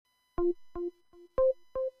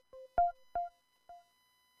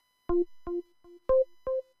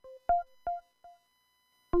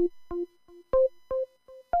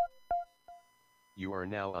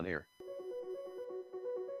now on air.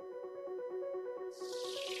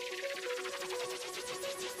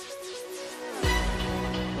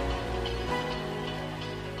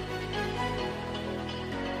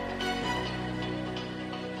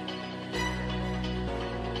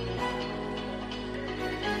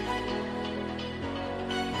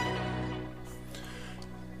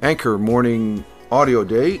 Anchor morning audio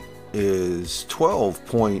date is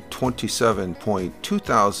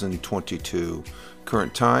 12.27.2022.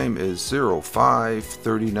 Current time is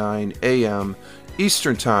 05:39 a.m.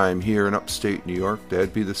 Eastern Time here in upstate New York.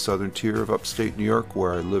 That'd be the southern tier of upstate New York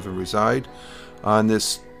where I live and reside on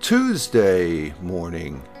this Tuesday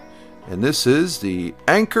morning. And this is the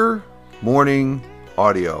Anchor Morning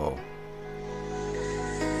Audio.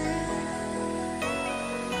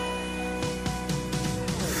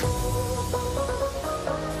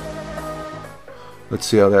 Let's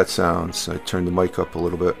see how that sounds. I turned the mic up a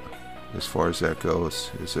little bit as far as that goes.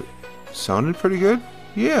 Is it sounding pretty good?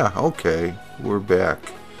 Yeah, okay. We're back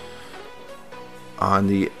on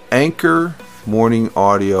the Anchor Morning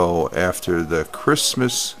Audio after the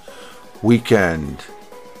Christmas weekend.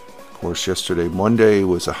 Of course, yesterday, Monday,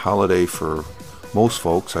 was a holiday for most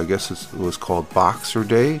folks. I guess it was called Boxer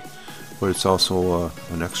Day, but it's also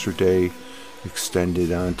an extra day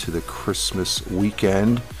extended onto the Christmas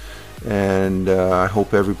weekend. And I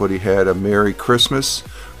hope everybody had a Merry Christmas.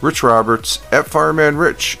 Rich Roberts at Fireman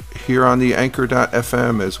Rich here on the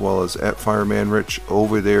Anchor.fm, as well as at Fireman Rich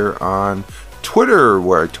over there on Twitter,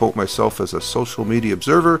 where I tote myself as a social media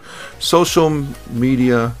observer, social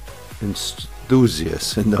media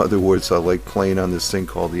enthusiast. In other words, I like playing on this thing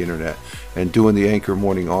called the internet, and doing the Anchor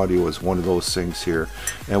Morning Audio is one of those things here.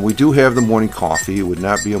 And we do have the morning coffee. It would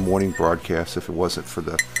not be a morning broadcast if it wasn't for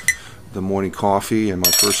the morning coffee and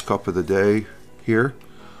my first cup of the day here,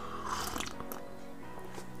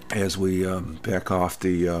 as we back off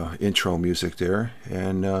the intro music there.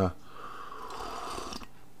 And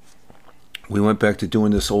we went back to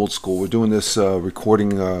doing this old school. We're doing this recording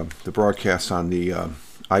the broadcast on the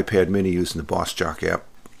iPad mini using the Boss Jock app,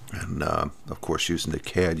 and of course using the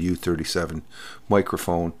CAD U37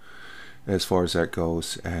 microphone as far as that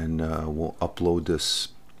goes. And we'll upload this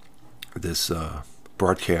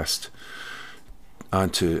broadcast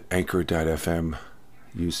onto Anchor.fm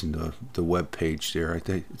using the web page there. I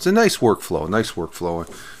think it's a nice workflow.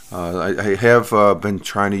 I have been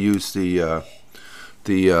trying to use the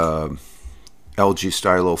LG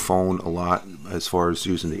Stylo phone a lot as far as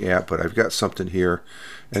using the app, but I've got something here,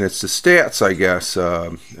 and it's the stats, I guess.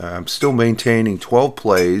 I'm still maintaining 12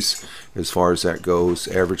 plays as far as that goes,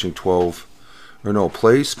 averaging plays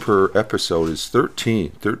per episode is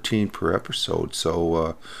 13 per episode.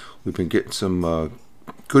 So we've been getting some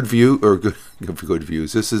good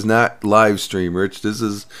views. This is not live stream, Rich. This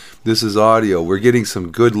is audio. We're getting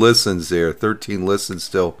some good listens there. 13 listens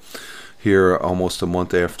still here, almost a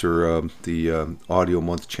month after the audio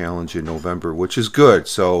month challenge in November, which is good.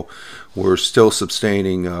 So we're still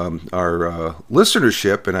sustaining our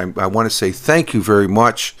listenership, and I want to say thank you very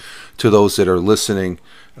much to those that are listening.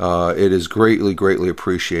 It is greatly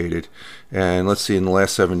appreciated. And let's see, in the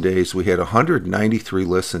last 7 days we had 193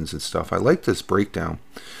 listens and stuff. I like this breakdown.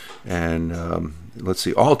 And let's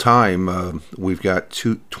see, all time we've got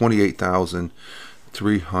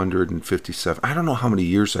 28,357. I don't know how many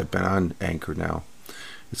years I've been on Anchor now.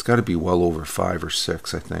 It's got to be well over 5 or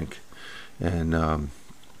 6, I think, and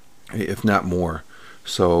if not more.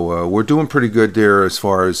 So we're doing pretty good there as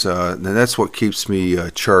far as, and that's what keeps me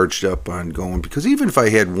charged up on going, because even if I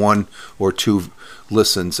had 1 or 2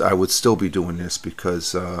 listens, I would still be doing this,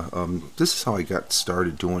 because this is how I got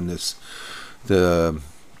started doing this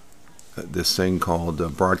thing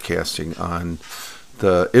called broadcasting on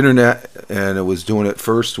the internet, and it was doing it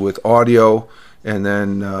first with audio, and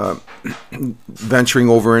then venturing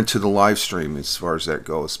over into the live stream as far as that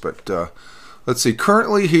goes. But let's see,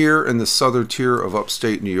 currently here in the southern tier of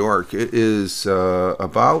upstate New York, it is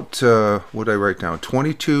about, what did I write down,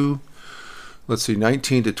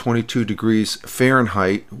 19 to 22 degrees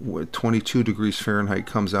Fahrenheit. 22 degrees Fahrenheit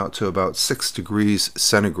comes out to about 6 degrees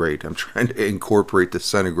centigrade. I'm trying to incorporate the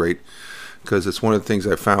centigrade because it's one of the things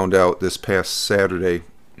I found out this past Saturday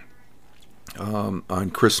on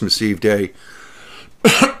Christmas Eve day.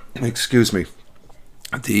 Excuse me.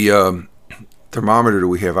 The thermometer that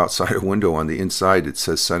we have outside a window, on the inside it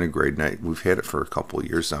says centigrade, and we've had it for a couple of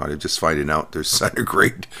years now, and I'm just finding out there's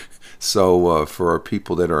centigrade. So for our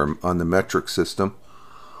people that are on the metric system,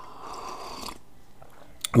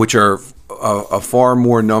 which are a far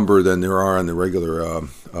more number than there are on the regular,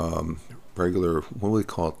 what do they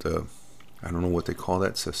call it? I don't know what they call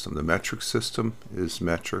that system. The metric system is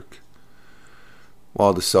metric.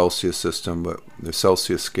 well, the Celsius system, but the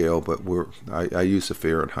Celsius scale, but I use the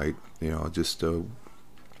Fahrenheit, just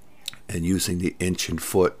and using the inch and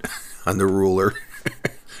foot on the ruler,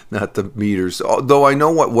 not the meters. Although I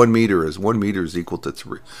know what 1 meter is. 1 meter is equal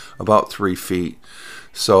to about 3 feet.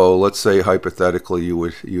 So let's say hypothetically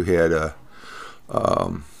you had a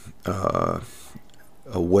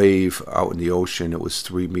wave out in the ocean. It was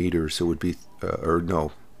 3 meters. It would be or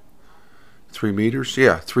no, 3 meters.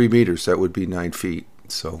 Yeah, 3 meters. That would be 9 feet.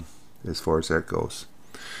 So as far as that goes,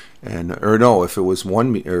 and or no, if it was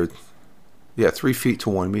 1 meter. Yeah, 3 feet to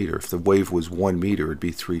 1 meter. If the wave was 1 meter, it'd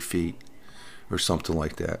be 3 feet or something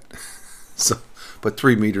like that. So, but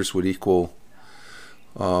 3 meters would equal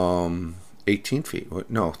 18 feet.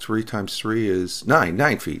 No, 3 times 3 is 9.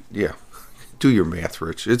 9 feet. Yeah. Do your math,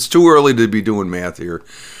 Rich. It's too early to be doing math here.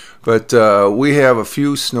 But we have a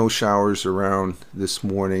few snow showers around this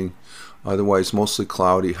morning. Otherwise, mostly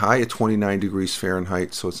cloudy. High at 29 degrees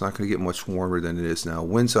Fahrenheit, so it's not going to get much warmer than it is now.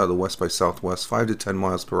 Winds out of the west by southwest, 5 to 10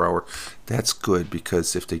 miles per hour. That's good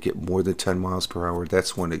because if they get more than 10 miles per hour,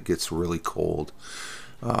 that's when it gets really cold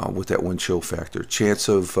with that wind chill factor. Chance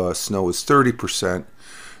of snow is 30%.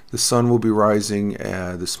 The sun will be rising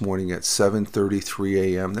this morning at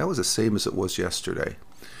 7:33 a.m. That was the same as it was yesterday.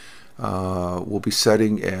 We'll be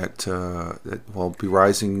setting at, be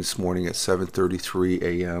rising this morning at 7:33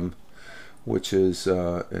 a.m., which is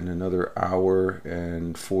in another hour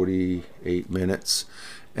and 48 minutes.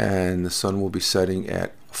 And the sun will be setting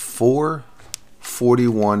at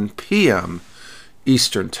 4:41 p.m.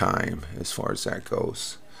 Eastern Time, as far as that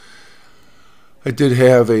goes. I did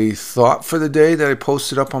have a thought for the day that I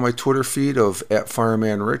posted up on my Twitter feed of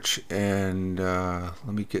 @FiremanRich, and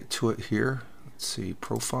let me get to it here. Let's see,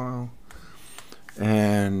 profile.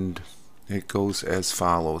 And it goes as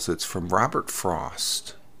follows. It's from Robert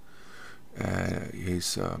Frost.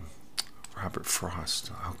 He's Robert Frost.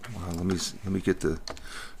 Well, let me get the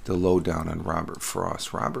lowdown on Robert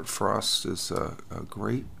Frost. Robert Frost is a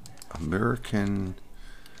great American.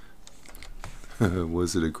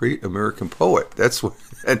 Was it a great American poet? That's what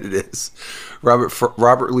it is.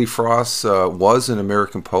 Robert Lee Frost was an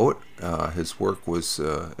American poet. His work was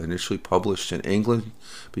initially published in England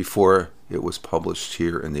before it was published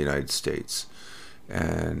here in the United States.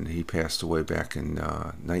 And he passed away back in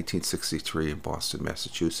 1963 in Boston,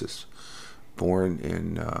 Massachusetts. Born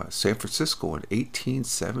in San Francisco in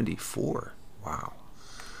 1874. Wow.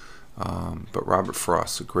 But Robert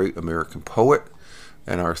Frost, a great American poet.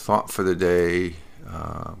 And our thought for the day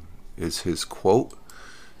is his quote.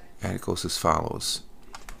 And it goes as follows.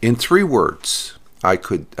 In 3 words, I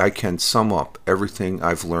can sum up everything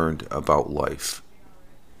I've learned about life.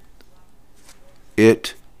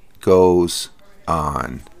 It goes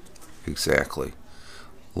on. Exactly.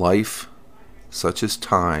 Life, such as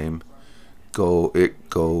time, it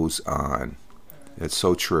goes on. It's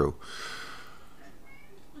so true.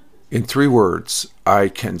 In 3 words, I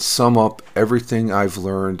can sum up everything I've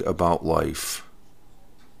learned about life.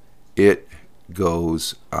 It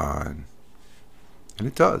goes on. And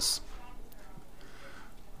it does.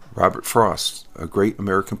 Robert Frost, a great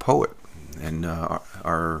American poet. And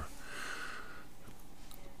our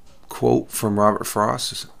quote from Robert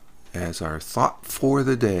Frost as our thought for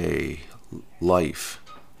the day, life.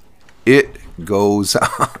 It goes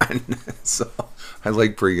on. So I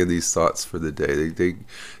like bringing these thoughts for the day.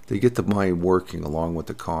 They get the mind working along with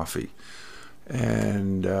the coffee.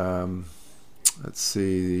 And let's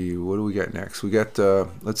see, what do we got next? We got,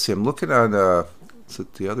 let's see, I'm looking on, the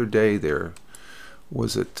other day there,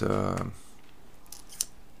 was it,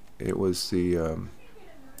 it was the,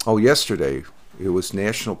 yesterday, it was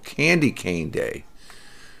National Candy Cane Day,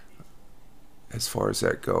 as far as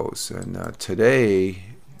that goes. And today,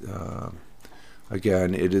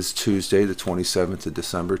 again, it is Tuesday, the 27th of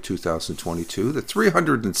December, 2022, the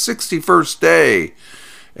 361st day.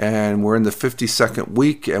 And we're in the 52nd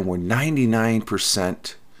week, and we're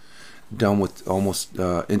 99% done with almost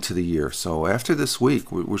into the year. So after this week,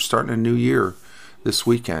 we're starting a new year this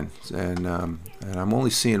weekend. And I'm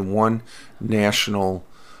only seeing one national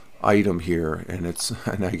item here, and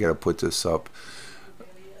I got to put this up.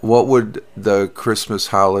 What would the Christmas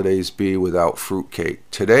holidays be without fruitcake?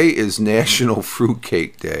 Today is National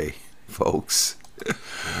Fruitcake Day, folks.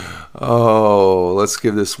 Oh, let's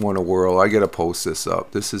give this one a whirl. I gotta post this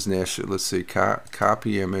up. This is national. Let's see,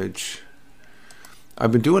 copy image.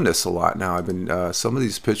 I've been doing this a lot now. I've been some of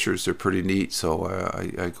these pictures are pretty neat, so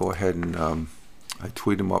I go ahead and I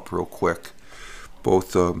tweet them up real quick,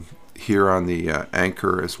 both here on the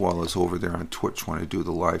Anchor as well as over there on Twitch when I do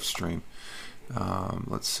the live stream.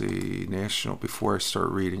 Let's see, before I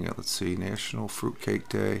start reading it, let's see, National Fruitcake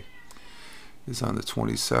Day. is on the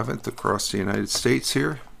 27th across the United States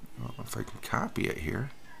here. I don't know if I can copy it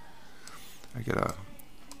here. I got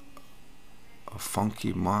a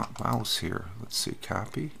funky mouse here. Let's see,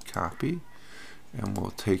 copy, and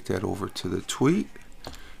we'll take that over to the tweet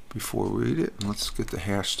before we read it. And let's get the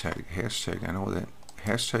hashtag. I know that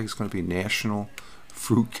hashtag is going to be National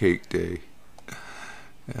Fruitcake Day.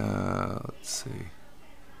 Let's see.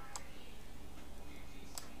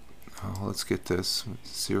 Oh, let's get this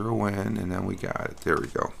 0 in, and then we got it. There we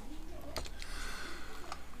go.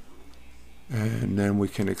 And then we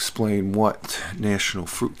can explain what National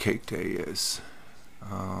Fruitcake Day is.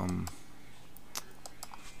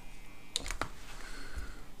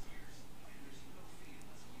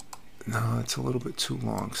 No, it's a little bit too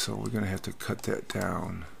long, so we're going to have to cut that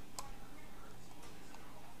down.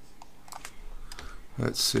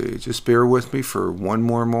 Let's see. Just bear with me for one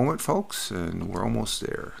more moment, folks, and we're almost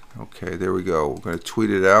there. Okay, there we go. We're going to tweet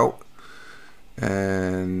it out.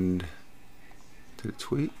 And did it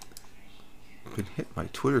tweet? Been hit my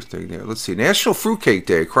Twitter thing there. Let's see. National Fruitcake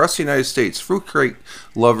Day across the United States. Fruitcake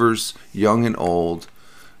lovers, young and old,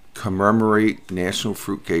 commemorate National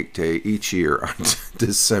Fruitcake Day each year on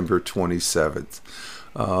December 27th.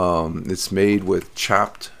 It's made with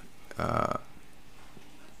chopped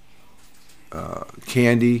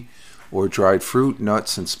candy or dried fruit,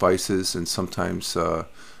 nuts, and spices, and sometimes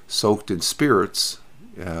soaked in spirits.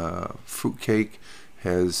 Fruitcake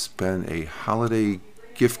has been a holiday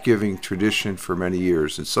gift-giving tradition for many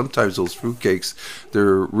years, and sometimes those fruitcakes,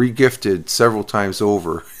 they're re-gifted several times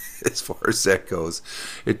over as far as that goes.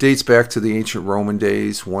 It dates back to the ancient Roman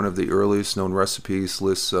days. One of the earliest known recipes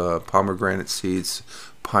lists pomegranate seeds,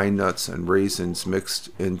 pine nuts, and raisins mixed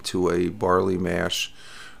into a barley mash.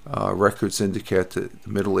 Records indicate that the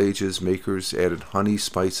Middle Ages makers added honey,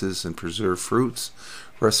 spices, and preserved fruits.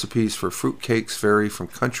 Recipes for fruitcakes vary from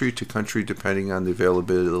country to country depending on the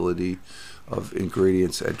availability of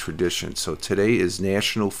ingredients and tradition. So today is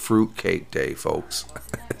National Fruitcake Day, folks.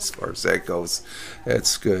 As far as that goes,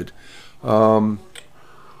 that's good. We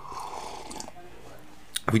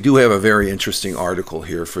do have a very interesting article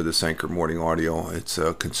here for this Anchor Morning Audio. It's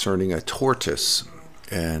concerning a tortoise,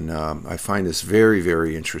 and I find this very,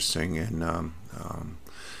 very interesting. And I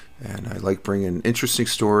like bringing an interesting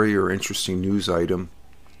story or interesting news item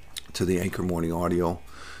to the Anchor Morning Audio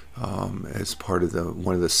as part of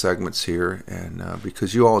one of the segments here, and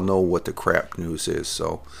because you all know what the crap news is,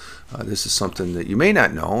 so this is something that you may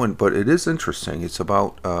not know, but it is interesting. It's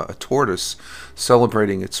about a tortoise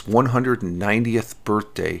celebrating its 190th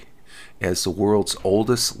birthday as the world's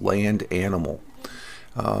oldest land animal.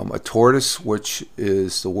 A tortoise, which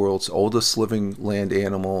is the world's oldest living land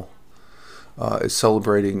animal, is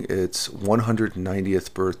celebrating its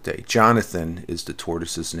 190th birthday. Jonathan is the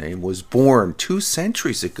tortoise's name, was born 2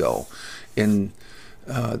 centuries ago in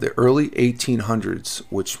the early 1800s,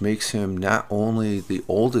 which makes him not only the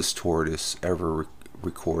oldest tortoise ever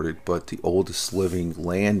recorded, but the oldest living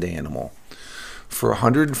land animal. For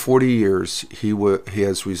 140 years, he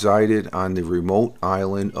has resided on the remote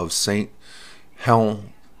island of St. Helena,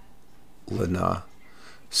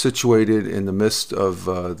 situated in the midst of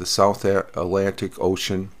the South Atlantic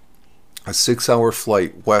Ocean, a 6-hour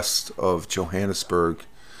flight west of Johannesburg,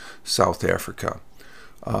 South Africa.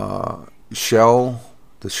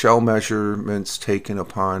 The shell measurements taken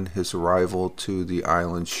upon his arrival to the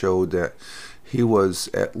island showed that he was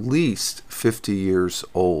at least 50 years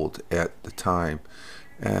old at the time,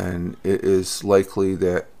 and it is likely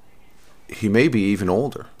that he may be even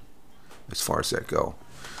older as far as that goes.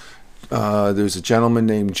 There's a gentleman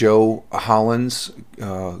named Joe Hollins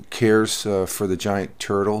cares for the giant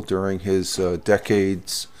turtle during his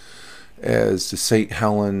decades as the St.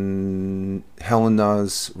 Helena's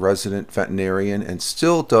resident veterinarian, and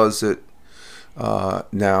still does it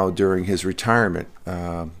now during his retirement.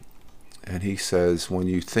 And he says, when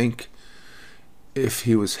you think if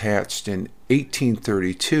he was hatched in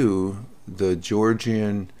 1832, the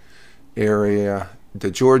Georgian era,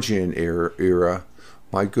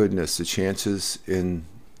 my goodness, the chances in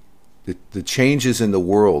the changes in the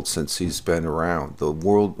world since he's been around, the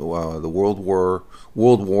world wars,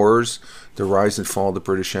 the rise and fall of the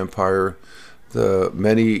British Empire, the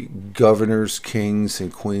many governors, kings,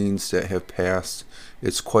 and queens that have passed,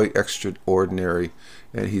 it's quite extraordinary.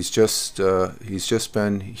 And he's just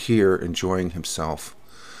been here enjoying himself.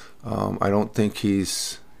 I do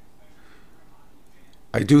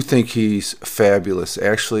think he's fabulous,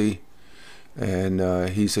 actually. And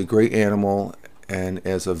he's a great animal, and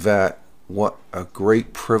as a vet, what a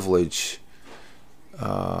great privilege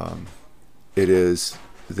it is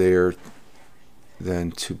there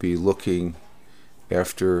then to be looking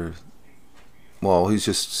after well, he's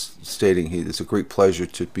just stating it's a great pleasure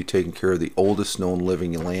to be taking care of the oldest known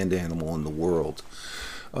living land animal in the world.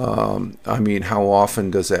 I mean, how often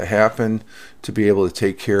does that happen? To be able to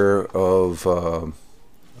take care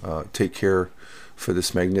for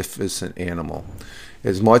this magnificent animal,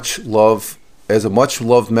 as a much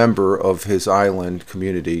loved member of his island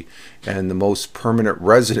community, and the most permanent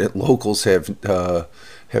resident, locals have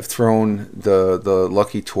thrown the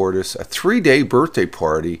lucky tortoise a 3-day birthday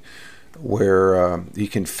party where he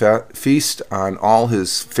can feast on all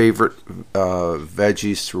his favorite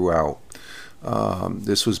veggies throughout.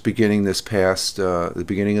 This was beginning this past the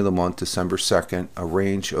beginning of the month, December 2nd. A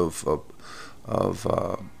range of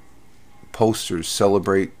posters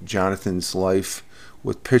celebrate Jonathan's life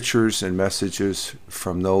with pictures and messages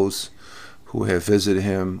from those who have visited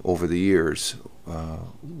him over the years.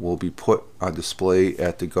 Will be put on display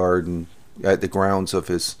at the grounds of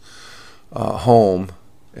his home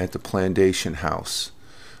at the Plantation House.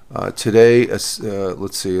 Today,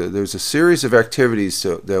 let's see, there's a series of activities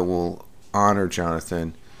that will honor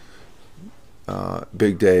Jonathan.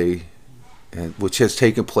 Big day, which has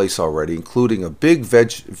taken place already, including a big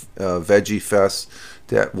veggie fest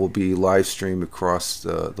that will be live streamed across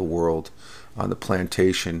the world on the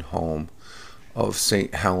Plantation home of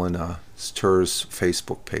St. Helena's Tours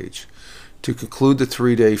Facebook page. To conclude the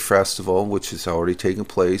 3-day festival, which has already taken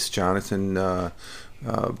place, Jonathan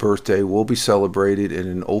birthday will be celebrated in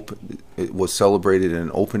an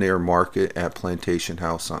open air market at Plantation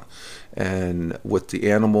House, and with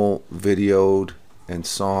the animal videoed and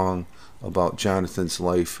song about Jonathan's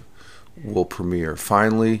life will premiere.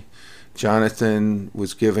 Finally, Jonathan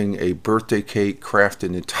was giving a birthday cake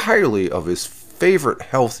crafted entirely of his favorite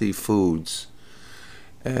healthy foods,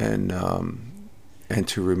 and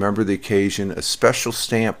to remember the occasion, a special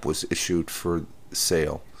stamp was issued for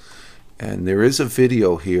sale. And there is a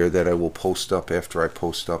video here that I will post up after I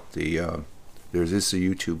post up there is a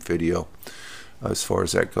YouTube video as far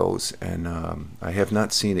as that goes, and I have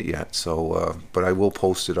not seen it yet, so but I will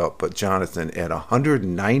post it up. But Jonathan, at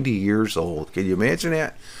 190 years old, can you imagine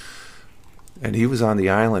that? And he was on the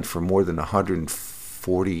island for more than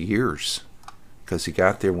 140 years, because he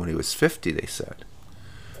got there when he was 50, they said.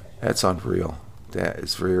 That's unreal. That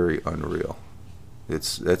is very unreal.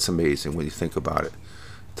 That's amazing when you think about it.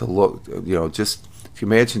 To look, just if you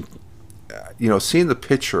imagine, seeing the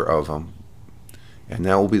picture of him, and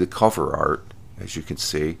that will be the cover art, as you can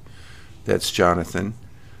see. That's Jonathan.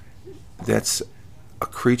 That's a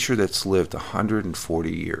creature that's lived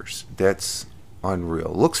 140 years. That's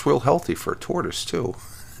unreal. Looks real healthy for a tortoise too,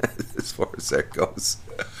 as far as that goes.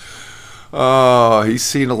 Oh, he's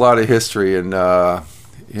seen a lot of history, and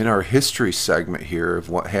in our history segment here of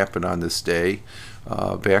what happened on this day.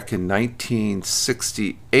 Back in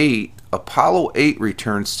 1968, Apollo 8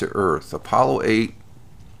 returns to Earth. Apollo 8,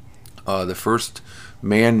 the first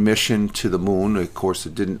manned mission to the moon. Of course,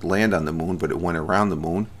 it didn't land on the moon, but it went around the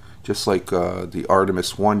moon, just like the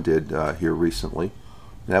Artemis 1 did here recently.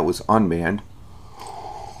 That was unmanned.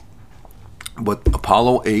 But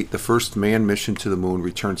Apollo 8, the first manned mission to the moon,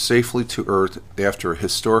 returned safely to Earth after a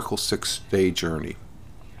historical 6-day journey.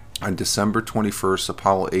 On December 21st,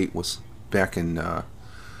 Apollo 8 was back in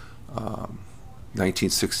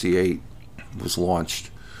 1968, was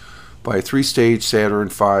launched by a 3-stage Saturn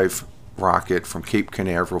V rocket from Cape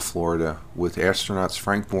Canaveral, Florida, with astronauts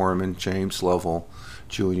Frank Borman, James Lovell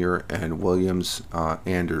Jr., and Williams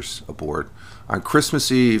Anders aboard. On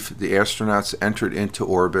Christmas Eve, the astronauts entered into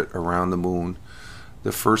orbit around the moon,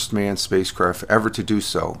 the first manned spacecraft ever to do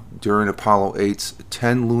so. During Apollo 8's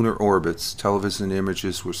 10 lunar orbits, television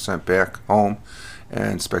images were sent back home,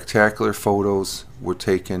 and spectacular photos were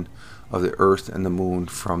taken of the Earth and the Moon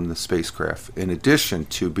from the spacecraft. In addition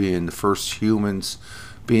to being the first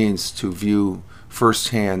beings to view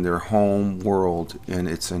firsthand their home world in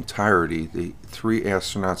its entirety, the 3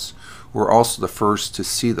 astronauts were also the first to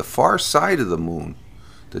see the far side of the Moon,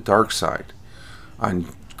 the dark side. On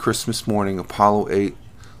Christmas morning, Apollo 8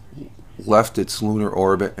 left its lunar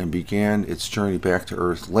orbit and began its journey back to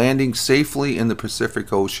Earth, landing safely in the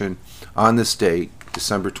Pacific Ocean on this date,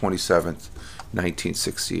 December 27th,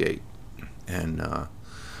 1968. And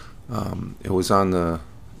it was on the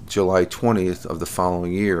July 20th of the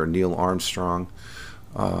following year, Neil Armstrong,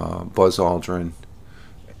 Buzz Aldrin,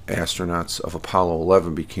 astronauts of Apollo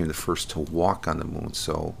 11 became the first to walk on the moon.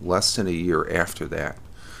 So less than a year after that,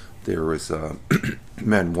 there was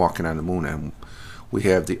men walking on the moon. And we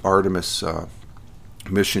have the Artemis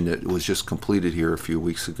mission that was just completed here a few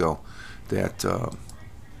weeks ago that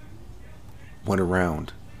went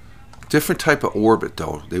around. Different type of orbit,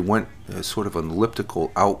 though. They went sort of an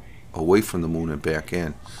elliptical out away from the moon and back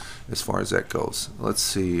in. as far as that goes. Let's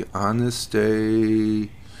see, on this day,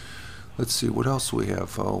 let's see, what else we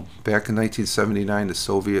have? Oh, back in 1979, the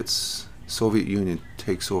Soviet Union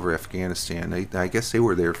takes over Afghanistan. I guess they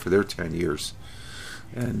were there for their 10 years.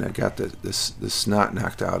 And got the snot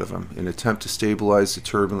knocked out of them. In an attempt to stabilize the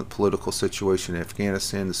turbulent political situation in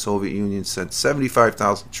Afghanistan, the Soviet Union sent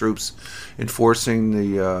 75,000 troops, enforcing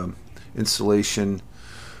the installation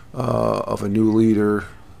of a new leader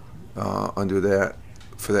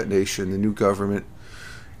for that nation. The new government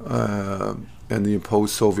and the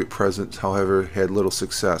imposed Soviet presence, however, had little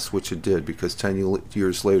success, which it did, because 10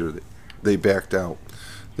 years later they backed out.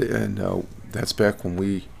 And that's back when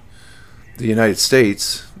the United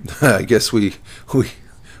States, I guess we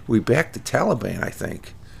backed the Taliban, I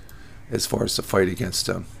think, as far as the fight against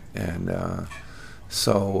them. And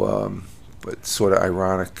but sort of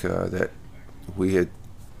ironic that we had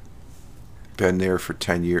been there for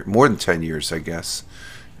 10 years, more than 10 years, I guess,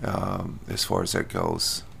 as far as that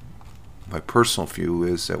goes. My personal view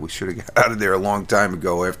is that we should have got out of there a long time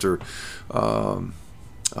ago after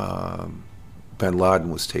bin Laden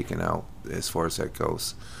was taken out, as far as that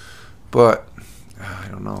goes. But I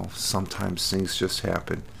don't know, sometimes things just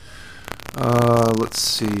happen. Let's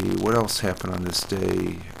see, what else happened on this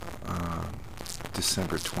day,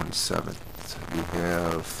 December 27th. We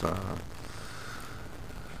have,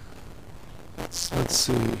 let's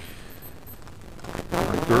see, am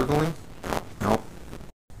I gurgling? Nope.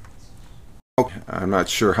 Okay, I'm not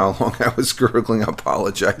sure how long I was gurgling. I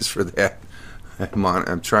apologize for that.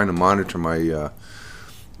 I'm trying to monitor my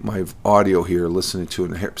my audio here, listening to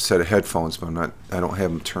it in a set of headphones, but I don't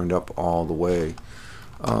have them turned up all the way.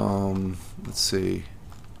 Let's see,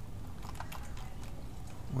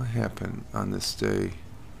 what happened on this day,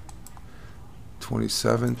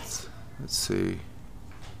 27th. Let's see,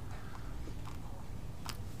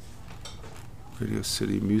 Radio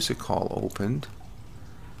City Music Hall opened,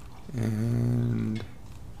 and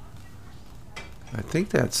I think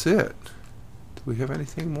that's it. Do we have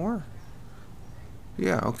anything more?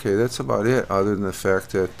 Yeah, okay, that's about it, other than the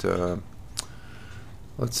fact that,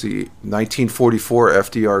 let's see, 1944,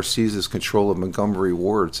 FDR seizes control of Montgomery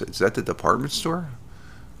Ward. Is that the department store?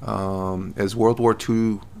 As World War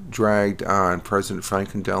II dragged on, President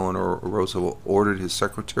Franklin Delano Roosevelt ordered his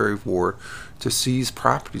Secretary of War to seize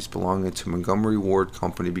properties belonging to Montgomery Ward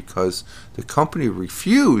Company because the company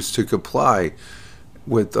refused to comply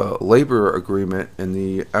with the labor agreement in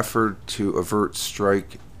the effort to avert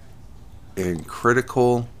strike in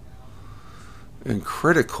critical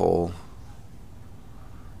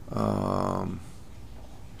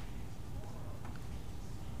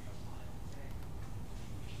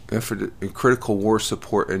war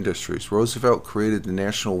support industries. Roosevelt created the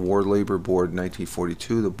National War Labor Board in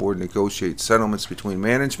 1942. The board negotiates settlements between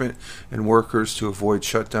management and workers to avoid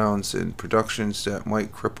shutdowns in productions that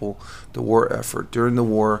might cripple the war effort. During the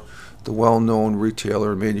war, the well-known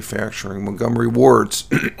retailer and manufacturing Montgomery Wards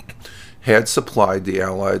had supplied the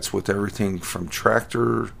Allies with everything from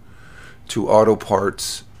tractor to auto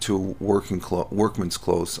parts to workmen's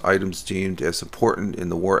clothes, items deemed as important in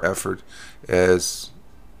the war effort as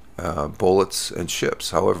bullets and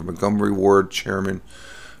ships. However, Montgomery Ward chairman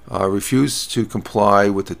refused to comply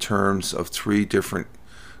with the terms of 3 different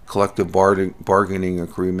collective bargaining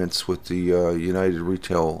agreements with the United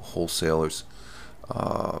Retail Wholesalers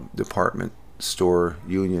Department Store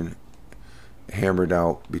Union, hammered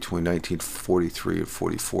out between 1943 and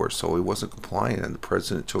 44. So he wasn't compliant, and the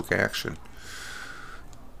president took action.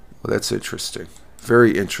 Well, that's interesting.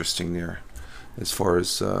 Very interesting there, as far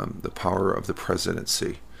as the power of the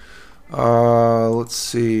presidency. Let's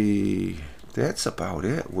see. That's about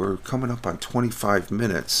it. We're coming up on 25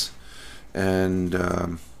 minutes, and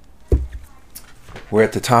we're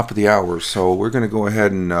at the top of the hour. So we're going to go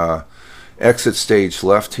ahead and exit stage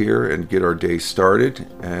left here and get our day started,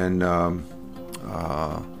 and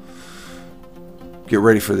get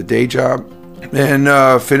ready for the day job,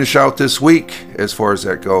 and finish out this week as far as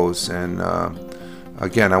that goes. And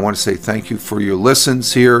again, I want to say thank you for your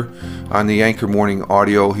listens here on the Anchor Morning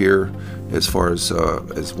Audio here, as far as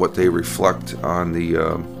what they reflect on the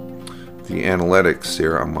analytics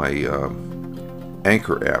here on my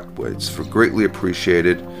Anchor app. It's greatly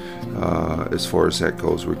appreciated as far as that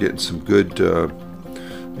goes. We're getting some good,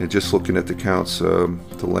 and just looking at the counts, the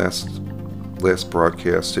last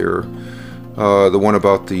broadcast there, the one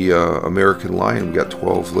about the American Lion, we got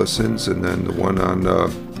 12 listens, and then the one on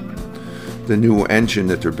the new engine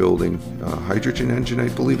that they're building, hydrogen engine, I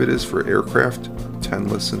believe it is, for aircraft, 10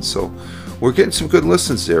 listens. So we're getting some good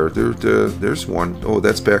listens there. There's one. Oh,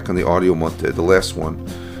 that's back on the audio month there, the last one.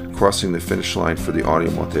 crossing the finish line for the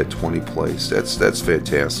audio month at 20 plays. That's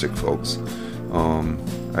fantastic, folks.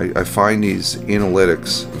 I find these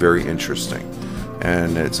analytics very interesting,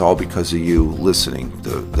 and it's all because of you listening,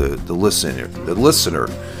 the listener,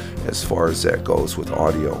 as far as that goes with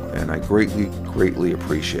audio, and I greatly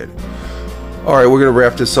appreciate it. All right, we're going to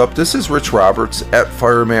wrap this up. This is Rich Roberts at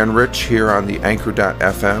Fireman Rich here on the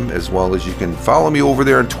Anchor.fm, as well as you can follow me over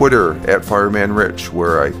there on Twitter at Fireman Rich,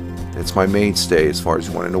 where it's my mainstay as far as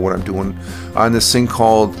you want to know what I'm doing on this thing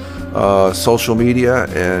called social media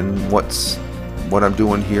and what I'm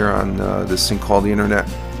doing here on this thing called the internet.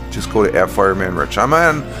 Just go to at Fireman Rich. I'm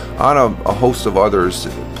on a host of others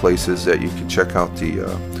places that you can check out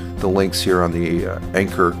the links here on the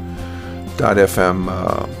Anchor.fm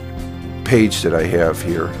page that I have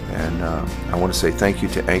here, and I want to say thank you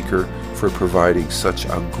to Anchor for providing such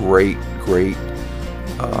a great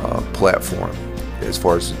platform as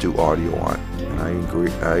far as to do audio on. And I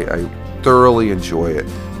agree, I thoroughly enjoy it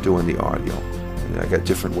doing the audio. And I got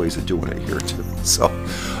different ways of doing it here too. So,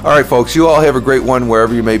 all right, folks, you all have a great one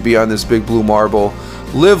wherever you may be on this big blue marble.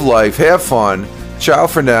 Live life, have fun. Ciao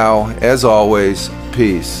for now. As always,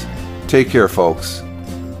 peace. Take care, folks.